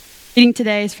Reading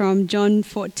today is from John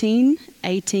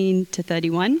 14:18 to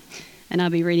 31, and I'll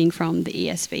be reading from the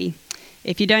ESV.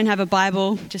 If you don't have a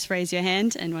Bible, just raise your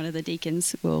hand and one of the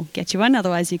deacons will get you one.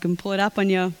 Otherwise, you can pull it up on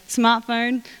your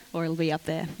smartphone or it'll be up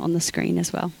there on the screen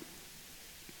as well.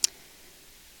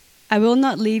 I will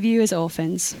not leave you as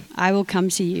orphans. I will come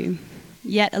to you.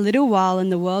 Yet a little while and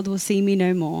the world will see me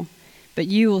no more, but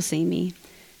you will see me.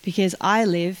 Because I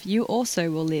live, you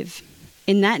also will live.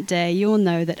 In that day you will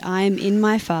know that I am in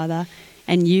my Father,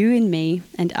 and you in me,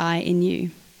 and I in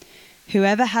you.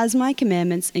 Whoever has my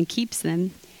commandments and keeps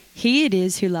them, he it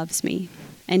is who loves me.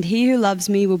 And he who loves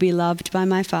me will be loved by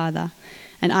my Father,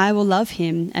 and I will love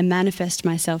him and manifest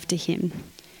myself to him.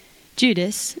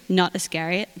 Judas, not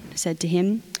Iscariot, said to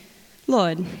him,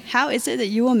 Lord, how is it that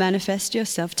you will manifest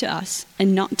yourself to us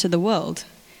and not to the world?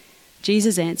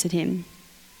 Jesus answered him,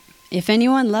 If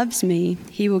anyone loves me,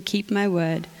 he will keep my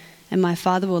word, and my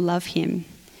Father will love him,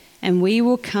 and we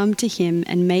will come to him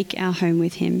and make our home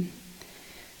with him.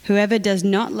 Whoever does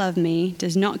not love me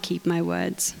does not keep my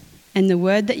words, and the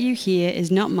word that you hear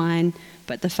is not mine,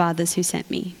 but the Father's who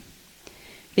sent me.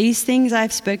 These things I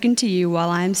have spoken to you while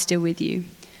I am still with you,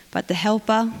 but the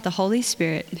Helper, the Holy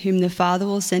Spirit, whom the Father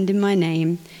will send in my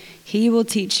name, he will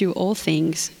teach you all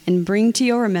things and bring to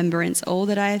your remembrance all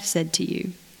that I have said to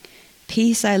you.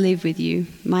 Peace I leave with you,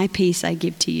 my peace I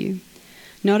give to you.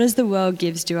 Not as the world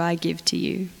gives do I give to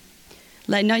you.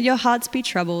 Let not your hearts be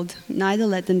troubled, neither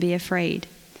let them be afraid.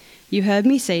 You heard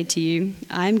me say to you,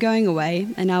 I am going away,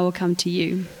 and I will come to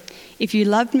you. If you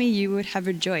loved me, you would have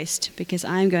rejoiced, because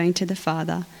I am going to the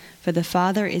Father, for the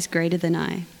Father is greater than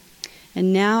I.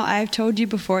 And now I have told you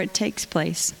before it takes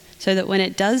place, so that when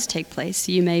it does take place,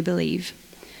 you may believe.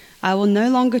 I will no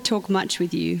longer talk much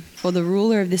with you, for the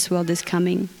ruler of this world is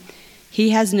coming. He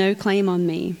has no claim on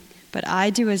me, but I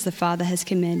do as the Father has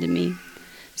commanded me,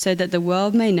 so that the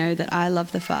world may know that I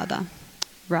love the Father.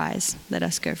 Rise, let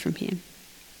us go from here.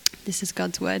 This is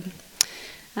God's word.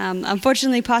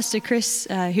 Unfortunately, Pastor Chris,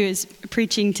 who is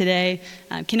preaching today,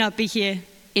 cannot be here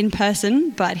in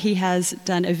person, but he has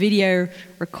done a video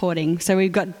recording. So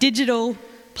we've got digital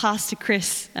Pastor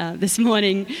Chris this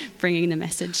morning bringing the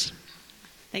message.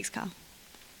 Thanks, Carl.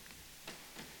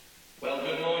 Well,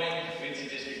 good morning, Windsor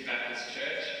District Baptist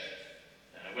Church.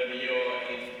 Whether you're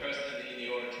in person in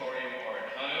the auditorium or at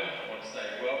home, I want to say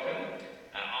welcome.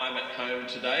 I'm at home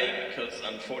today because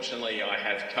unfortunately I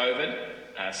have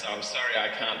COVID, so I'm sorry I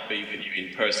can't be with you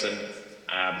in person,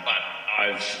 but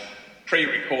I've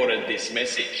pre-recorded this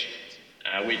message,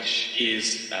 which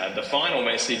is the final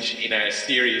message in our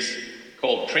series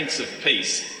called Prince of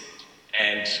Peace.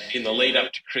 And in the lead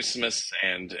up to Christmas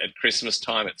and at Christmas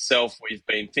time itself, we've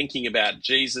been thinking about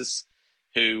Jesus,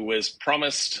 who was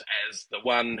promised as the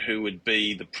one who would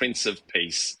be the Prince of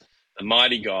Peace, the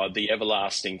mighty God, the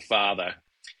everlasting Father.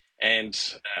 And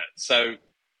so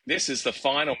this is the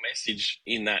final message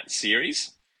in that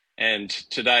series. And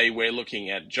today we're looking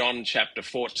at John chapter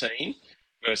 14,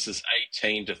 verses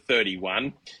 18 to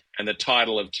 31. And the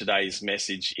title of today's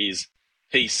message is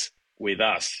Peace with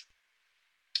Us.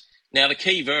 Now, the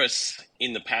key verse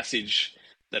in the passage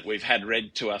that we've had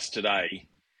read to us today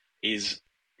is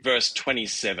verse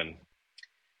 27.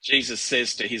 Jesus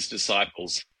says to his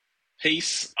disciples,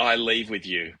 Peace I leave with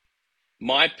you.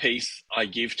 My peace I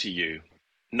give to you.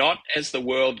 Not as the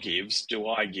world gives do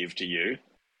I give to you.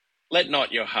 Let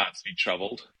not your hearts be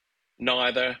troubled,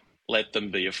 neither let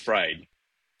them be afraid.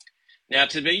 Now,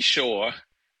 to be sure,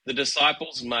 the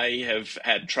disciples may have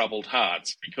had troubled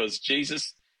hearts because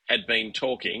Jesus had been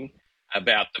talking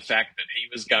about the fact that he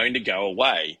was going to go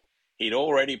away. He'd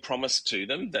already promised to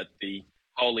them that the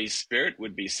Holy Spirit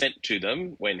would be sent to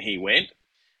them when he went,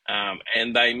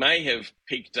 and they may have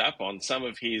picked up on some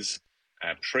of his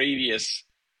previous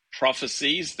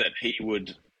prophecies that he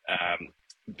would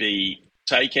be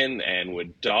taken and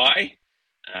would die,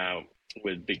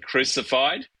 would be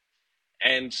crucified,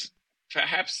 and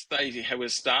perhaps they were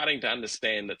starting to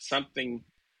understand that something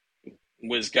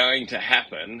was going to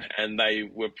happen, and they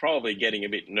were probably getting a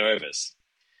bit nervous.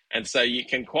 And so you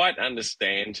can quite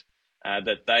understand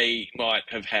that they might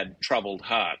have had troubled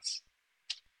hearts.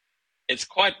 It's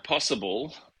quite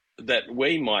possible that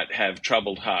we might have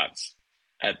troubled hearts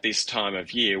at this time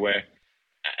of year, where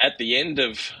at the end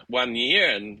of one year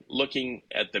and looking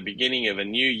at the beginning of a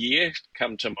new year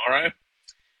come tomorrow,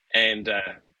 and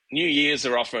New Year's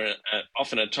are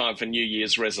often a time for New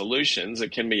Year's resolutions.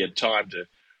 It can be a time to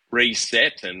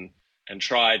reset and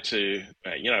try to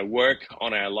work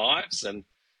on our lives and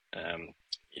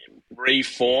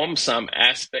reform some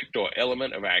aspect or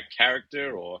element of our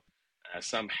character, or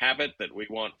some habit that we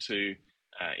want to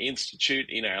institute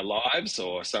in our lives,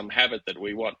 or some habit that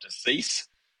we want to cease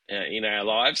in our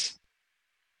lives.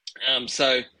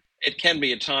 So it can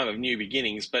be a time of new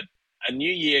beginnings, but a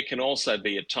new year can also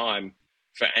be a time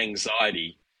for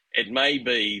anxiety. It may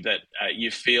be that you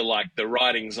feel like the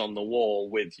writing's on the wall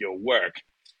with your work.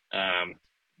 Um,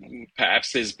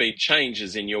 Perhaps there's been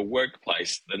changes in your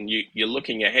workplace, and you're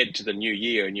looking ahead to the new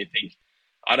year and you think,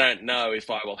 I don't know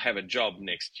if I will have a job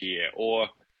next year, or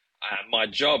my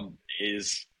job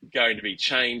is going to be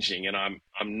changing and I'm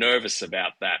nervous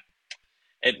about that.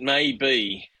 It may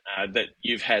be that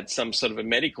you've had some sort of a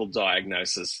medical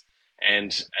diagnosis,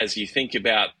 and as you think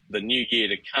about the new year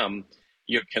to come,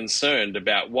 you're concerned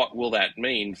about what will that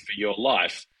mean for your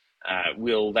life.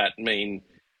 Will that mean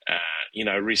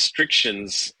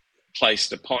restrictions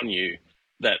placed upon you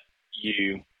that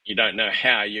you don't know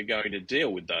how you're going to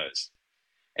deal with those?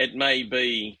 It may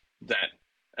be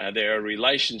that there are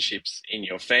relationships in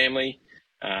your family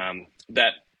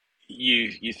that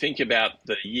you think about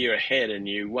the year ahead and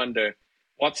you wonder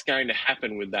what's going to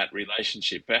happen with that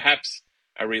relationship. Perhaps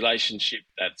a relationship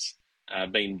that's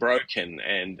been broken,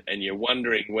 and you're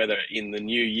wondering whether in the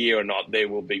new year or not there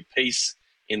will be peace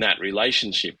in that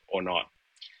relationship or not.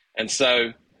 And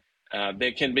so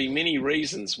there can be many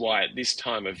reasons why at this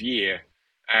time of year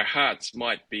our hearts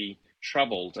might be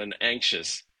troubled and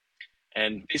anxious.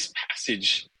 And this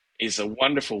passage is a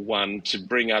wonderful one to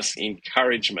bring us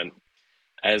encouragement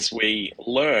as we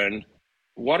learn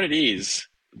what it is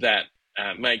that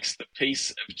makes the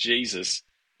peace of Jesus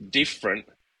different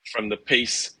from the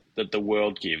peace that the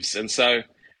world gives. And so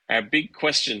our big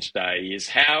question today is,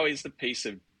 how is the peace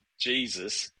of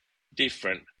Jesus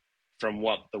different from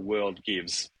what the world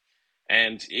gives?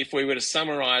 And if we were to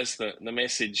summarize the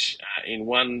message in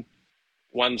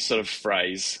one sort of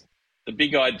phrase, the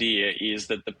big idea is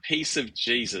that the peace of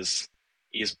Jesus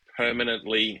is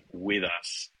permanently with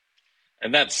us.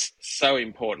 And that's so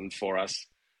important for us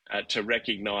to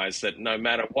recognize that no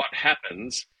matter what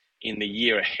happens in the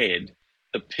year ahead,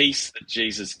 the peace that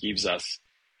Jesus gives us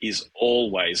is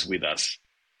always with us.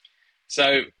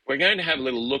 So we're going to have a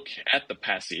little look at the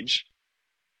passage.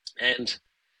 And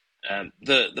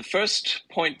the first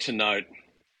point to note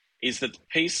is that the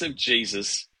peace of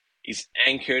Jesus is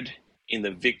anchored in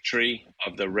the victory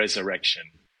of the resurrection.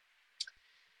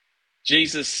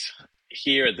 Jesus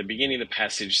here at the beginning of the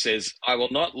passage says, I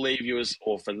will not leave you as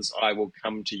orphans, I will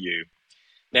come to you.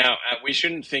 Now, we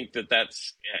shouldn't think that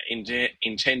that's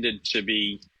intended to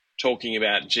be talking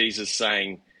about Jesus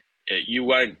saying, you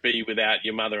won't be without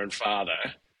your mother and father.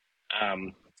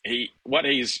 What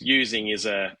he's using is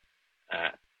an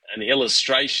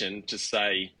illustration to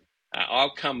say,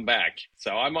 I'll come back.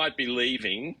 So I might be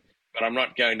leaving, but I'm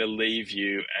not going to leave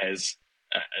you as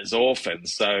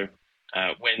orphans. So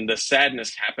when the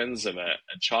sadness happens of a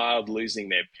child losing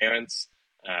their parents,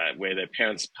 where their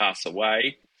parents pass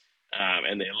away,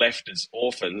 and they're left as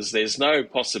orphans, there's no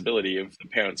possibility of the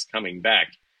parents coming back.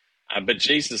 But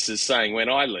Jesus is saying, when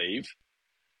I leave,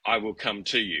 I will come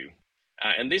to you.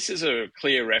 And this is a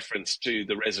clear reference to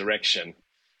the resurrection.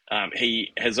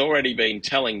 He has already been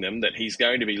telling them that he's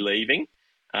going to be leaving,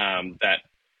 that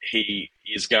he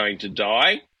is going to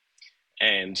die,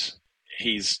 and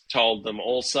he's told them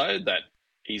also that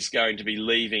he's going to be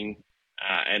leaving,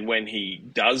 and when he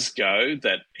does go,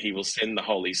 that he will send the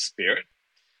Holy Spirit.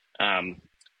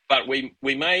 But we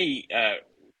may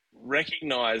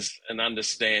recognize and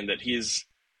understand that his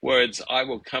words, I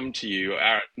will come to you,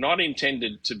 are not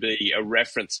intended to be a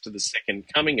reference to the second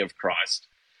coming of Christ,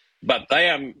 but they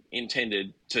are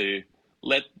intended to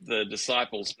let the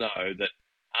disciples know that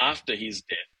after his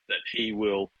death, that he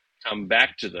will come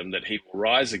back to them, that he will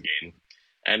rise again.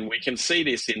 And we can see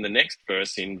this in the next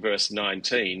verse, in verse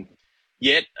 19.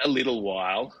 Yet a little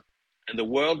while, and the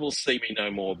world will see me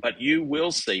no more, but you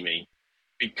will see me.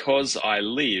 Because I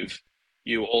live,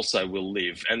 you also will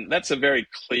live. And that's a very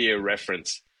clear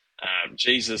reference.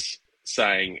 Jesus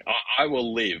saying, I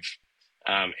will live.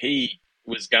 He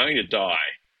was going to die,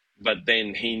 but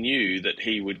then he knew that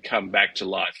he would come back to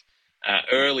life.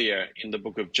 Earlier in the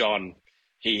book of John,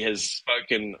 he has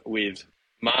spoken with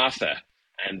Martha,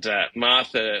 and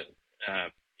Martha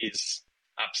is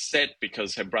upset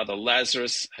because her brother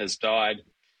Lazarus has died,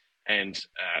 and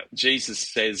Jesus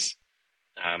says,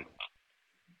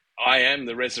 I am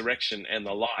the resurrection and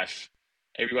the life.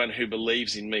 Everyone who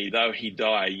believes in me, though he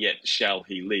die, yet shall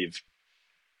he live.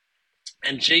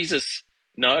 And Jesus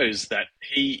knows that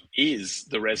he is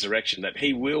the resurrection, that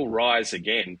he will rise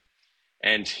again.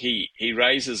 And he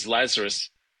raises Lazarus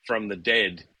from the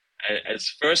dead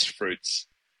as first fruits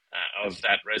of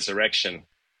that resurrection,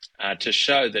 to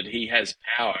show that he has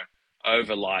power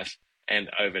over life and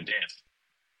over death.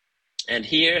 And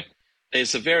here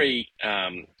there's a very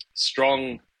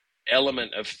strong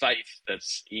element of faith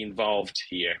that's involved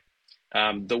here.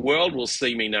 The world will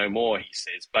see me no more, he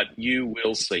says, but you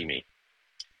will see me.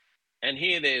 And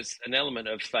here there's an element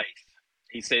of faith.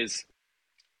 He says,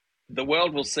 the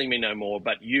world will see me no more,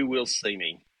 but you will see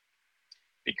me.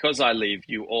 Because I live,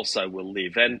 you also will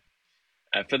live. And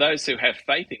for those who have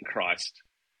faith in Christ,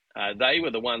 they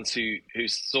were the ones who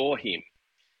saw him.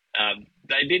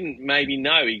 They didn't maybe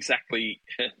know exactly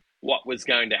what was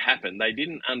going to happen. They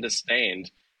didn't understand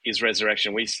his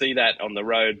resurrection. We see that on the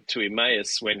road to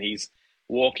Emmaus when he's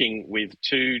walking with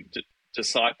two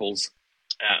disciples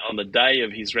on the day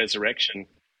of his resurrection.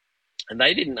 And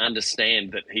they didn't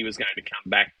understand that he was going to come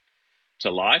back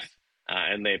to life.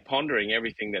 And they're pondering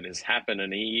everything that has happened.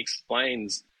 And he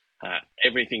explains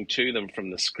everything to them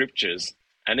from the scriptures.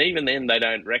 And even then, they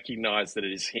don't recognize that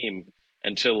it is him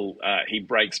until he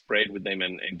breaks bread with them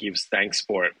and gives thanks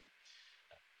for it.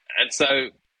 And so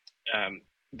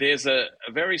there's a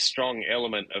very strong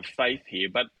element of faith here.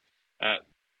 But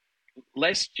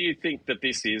lest you think that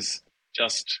this is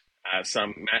just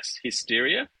some mass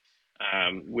hysteria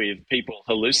with people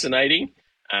hallucinating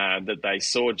that they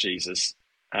saw Jesus,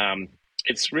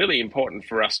 it's really important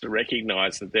for us to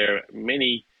recognize that there are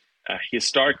many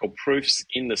historical proofs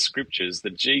in the scriptures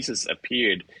that Jesus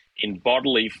appeared in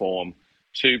bodily form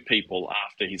to people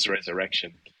after his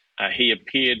resurrection. He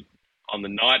appeared on the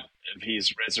night of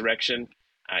his resurrection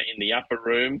in the upper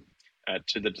room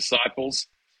to the disciples,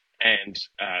 and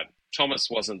Thomas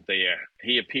wasn't there.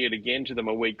 He appeared again to them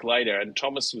a week later, and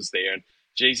Thomas was there. And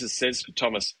Jesus says to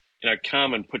Thomas,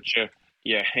 come and put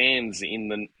your hands in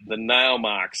the nail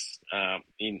marks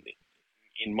in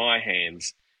my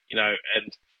hands,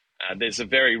 and there's a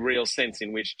very real sense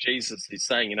in which Jesus is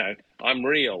saying, I'm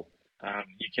real.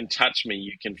 You can touch me,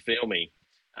 you can feel me.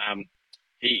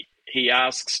 He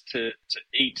asks to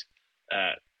eat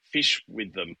fish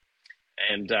with them,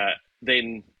 and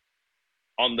then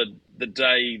on the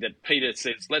day that Peter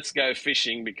says, let's go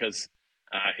fishing, because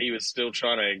he was still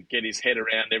trying to get his head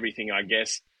around everything, I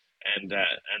guess. And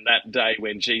that day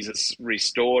when Jesus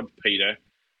restored Peter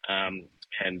and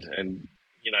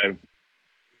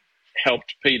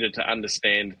helped Peter to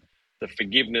understand the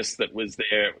forgiveness that was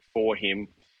there for him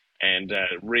and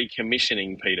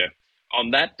recommissioning Peter.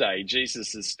 On that day,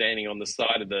 Jesus is standing on the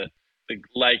side of the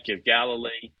Lake of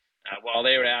Galilee while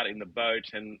they're out in the boat,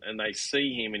 and they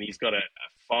see him, and he's got a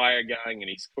fire going and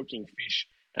he's cooking fish,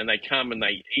 and they come and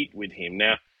they eat with him.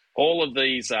 Now, all of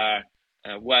these are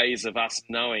ways of us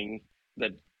knowing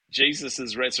that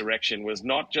Jesus' resurrection was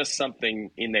not just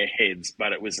something in their heads,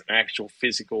 but it was an actual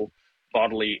physical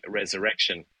bodily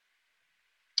resurrection.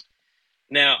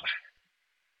 Now,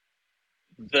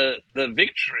 the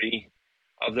victory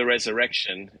of the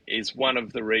resurrection is one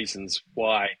of the reasons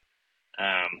why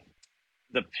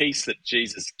the peace that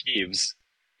Jesus gives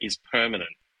is permanent.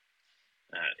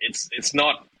 It's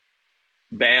not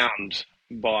bound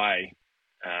by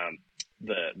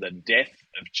the death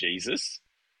of Jesus.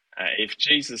 If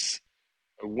Jesus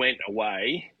went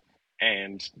away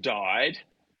and died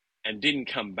and didn't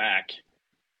come back,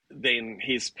 then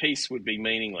his peace would be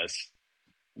meaningless.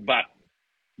 But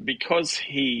because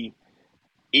he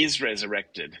is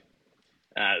resurrected,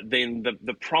 then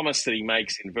the promise that he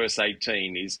makes in verse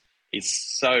 18 is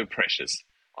so precious.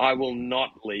 I will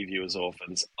not leave you as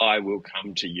orphans. I will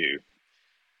come to you.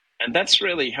 And that's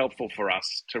really helpful for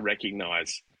us to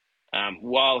recognize.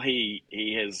 While he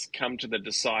has come to the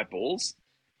disciples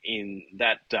in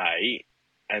that day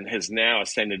and has now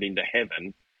ascended into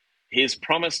heaven, his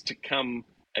promise to come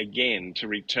again, to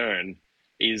return,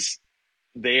 is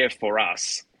there for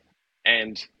us.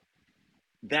 And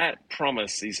that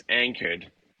promise is anchored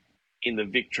in the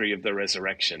victory of the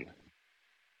resurrection.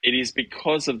 It is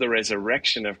because of the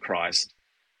resurrection of Christ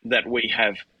that we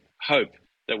have hope,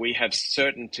 that we have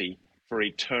certainty for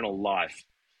eternal life.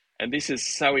 And this is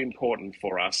so important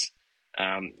for us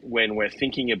when we're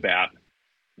thinking about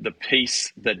the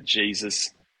peace that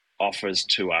Jesus offers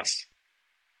to us.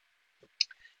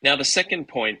 Now, the second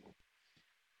point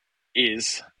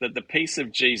is that the peace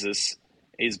of Jesus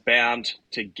is bound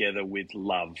together with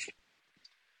love.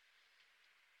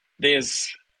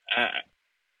 There's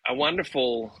a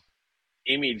wonderful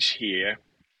image here,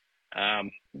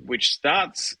 which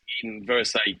starts in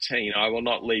verse 18, I will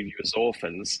not leave you as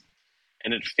orphans,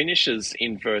 and it finishes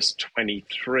in verse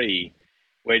 23,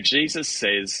 where Jesus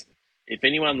says, if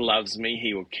anyone loves me,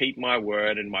 he will keep my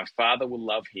word, and my Father will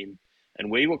love him,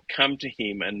 and we will come to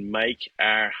him and make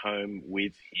our home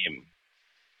with him.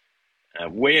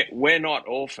 We're not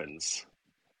orphans.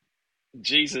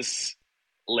 Jesus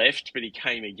left, but he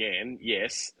came again,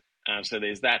 yes. So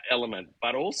there's that element.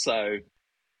 But also,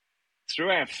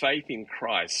 through our faith in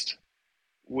Christ,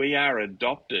 we are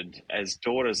adopted as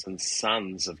daughters and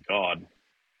sons of God.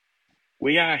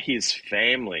 We are his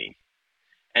family.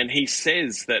 And he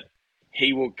says that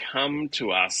he will come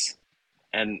to us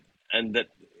and that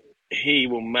he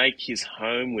will make his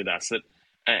home with us.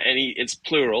 It's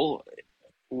plural.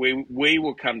 We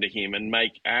will come to him and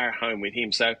make our home with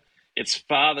him. So it's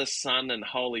Father, Son, and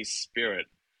Holy Spirit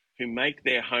who make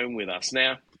their home with us.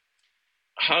 Now,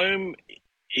 home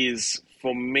is,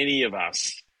 for many of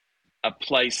us, a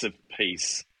place of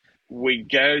peace. We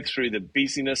go through the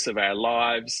busyness of our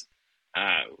lives.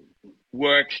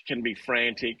 Work can be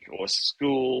frantic, or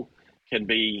school can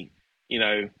be,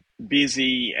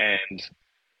 busy, and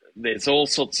there's all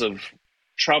sorts of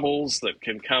troubles that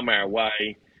can come our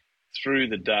way through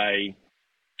the day.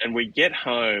 And we get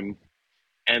home,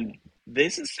 and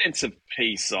there's a sense of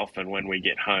peace often when we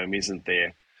get home, isn't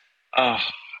there? Oh,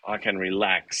 I can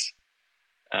relax.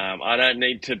 I don't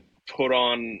need to put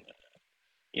on,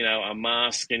 a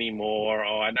mask anymore,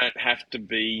 or I don't have to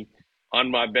be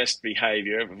on my best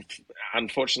behavior.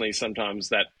 Unfortunately, sometimes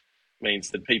that means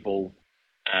that people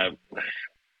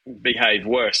behave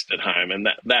worst at home, and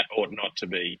that ought not to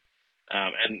be.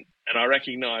 And I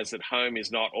recognize that home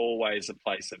is not always a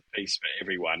place of peace for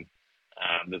everyone,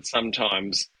 that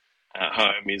sometimes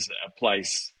home is a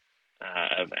place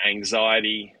of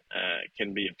anxiety,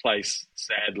 can be a place,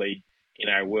 sadly, in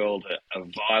our world of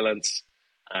violence,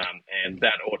 and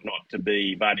that ought not to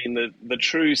be. But in the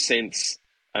true sense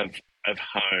of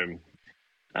home,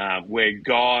 where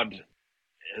God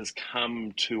has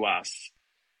come to us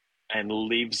and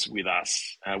lives with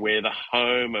us, where the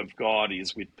home of God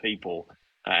is with people,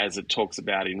 as it talks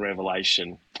about in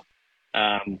Revelation.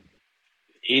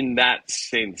 In that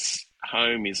sense,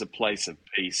 home is a place of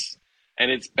peace,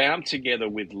 and it's bound together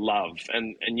with love.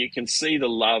 And you can see the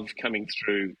love coming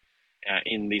through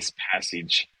in this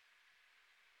passage.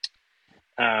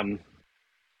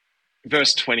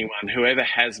 Verse 21, whoever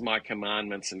has my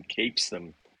commandments and keeps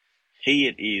them, he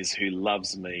it is who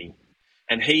loves me.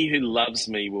 And he who loves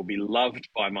me will be loved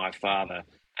by my Father,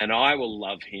 and I will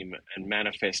love him and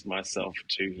manifest myself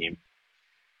to him.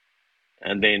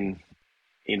 And then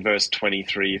in verse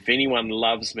 23, if anyone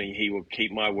loves me, he will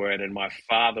keep my word, and my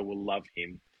Father will love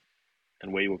him,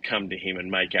 and we will come to him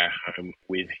and make our home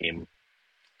with him.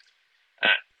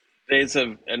 There's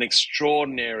an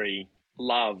extraordinary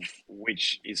love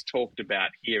which is talked about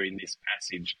here in this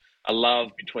passage, a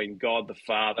love between God the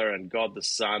Father and God the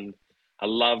Son, a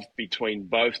love between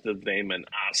both of them and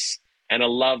us, and a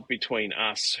love between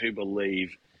us who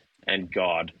believe and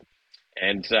God.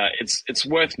 And it's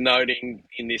worth noting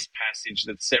in this passage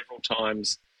that several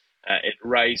times it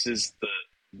raises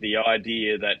the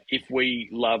idea that if we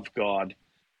love God,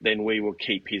 then we will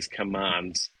keep his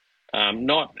commands,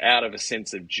 not out of a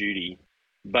sense of duty,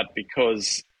 but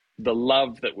because the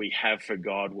love that we have for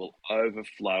God will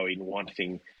overflow in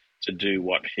wanting to do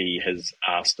what he has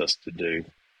asked us to do.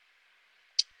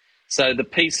 So the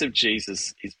peace of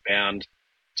Jesus is bound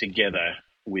together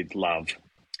with love.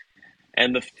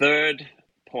 And the third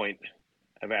point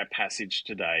of our passage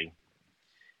today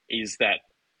is that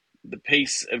the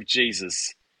peace of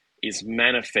Jesus is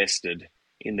manifested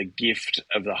in the gift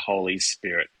of the Holy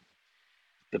Spirit.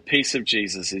 The peace of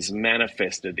Jesus is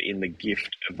manifested in the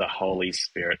gift of the Holy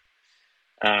Spirit.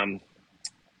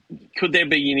 Could there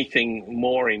be anything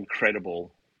more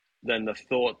incredible than the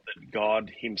thought that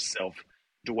God himself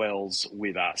dwells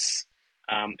with us?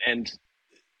 And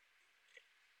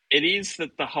it is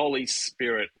that the Holy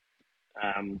Spirit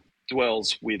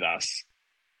dwells with us.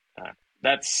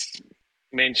 That's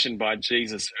mentioned by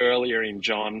Jesus earlier in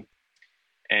John,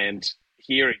 and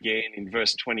here again in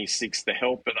verse 26, the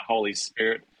helper, the Holy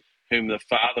Spirit, whom the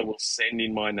Father will send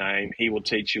in my name, he will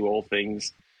teach you all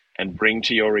things and bring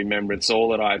to your remembrance all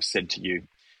that I have said to you.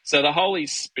 So the Holy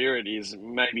Spirit is,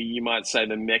 maybe you might say,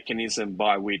 the mechanism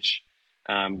by which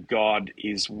God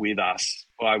is with us,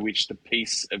 by which the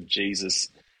peace of Jesus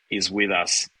is with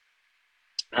us.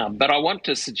 But I want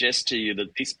to suggest to you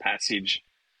that this passage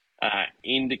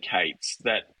indicates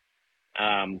that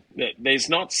there's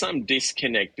not some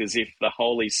disconnect as if the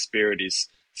Holy Spirit is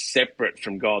separate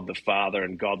from God the Father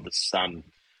and God the Son.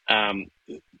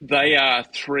 They are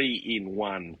three in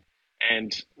one.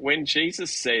 And when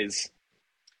Jesus says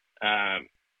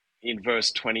in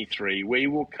verse 23, we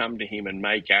will come to him and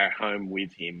make our home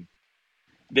with him,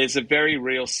 there's a very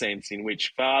real sense in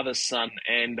which Father, Son,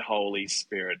 and Holy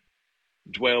Spirit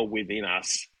dwell within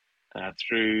us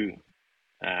through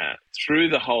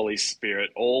the Holy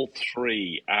Spirit. All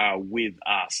three are with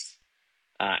us,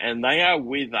 and they are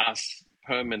with us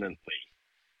permanently.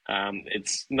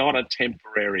 It's not a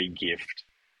temporary gift.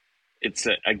 It's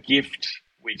a gift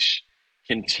which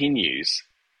continues.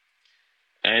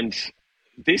 And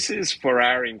this is for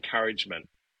our encouragement,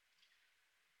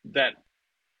 that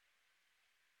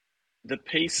the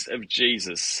peace of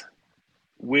Jesus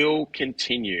will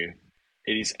continue.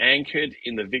 It is anchored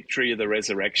in the victory of the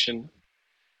resurrection,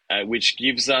 which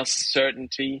gives us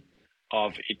certainty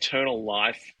of eternal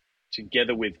life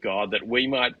together with God, that we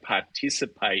might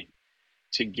participate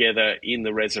together in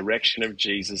the resurrection of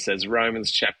Jesus, as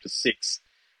Romans chapter 6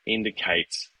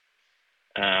 indicates.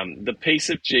 The peace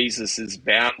of Jesus is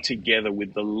bound together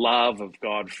with the love of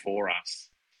God for us,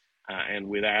 and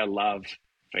with our love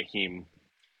for him.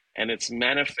 And it's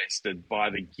manifested by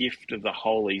the gift of the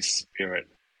Holy Spirit.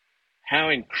 How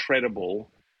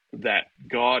incredible that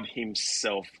God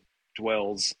himself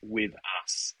dwells with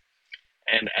us.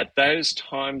 And at those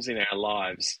times in our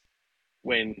lives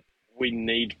when we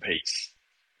need peace,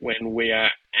 when we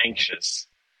are anxious,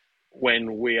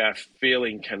 when we are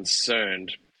feeling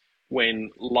concerned,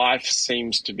 when life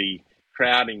seems to be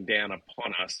crowding down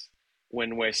upon us,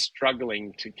 when we're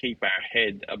struggling to keep our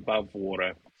head above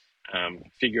water,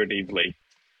 figuratively,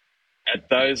 at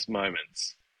those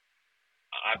moments,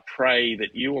 I pray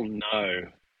that you will know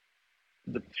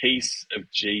the peace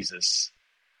of Jesus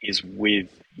is with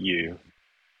you.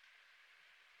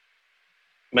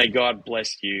 May God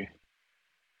bless you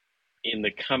in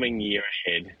the coming year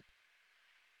ahead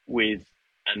with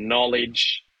a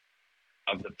knowledge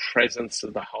of the presence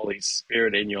of the Holy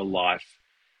Spirit in your life,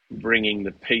 bringing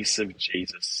the peace of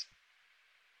Jesus.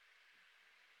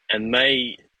 And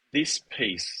may this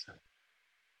peace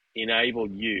enable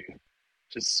you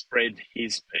to spread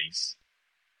his peace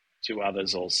to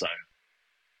others also.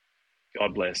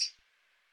 God bless.